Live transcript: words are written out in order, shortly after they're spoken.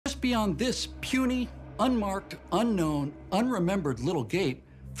Just beyond this puny, unmarked, unknown, unremembered little gate,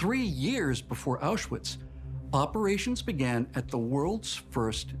 3 years before Auschwitz, operations began at the world's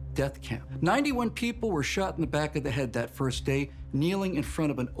first death camp. 91 people were shot in the back of the head that first day, kneeling in front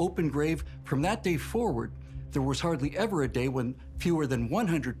of an open grave. From that day forward, there was hardly ever a day when fewer than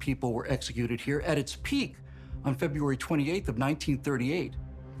 100 people were executed here. At its peak, on February 28th of 1938,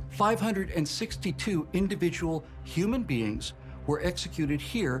 562 individual human beings were executed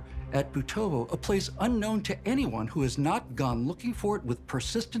here at Butovo, a place unknown to anyone who has not gone looking for it with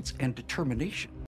persistence and determination.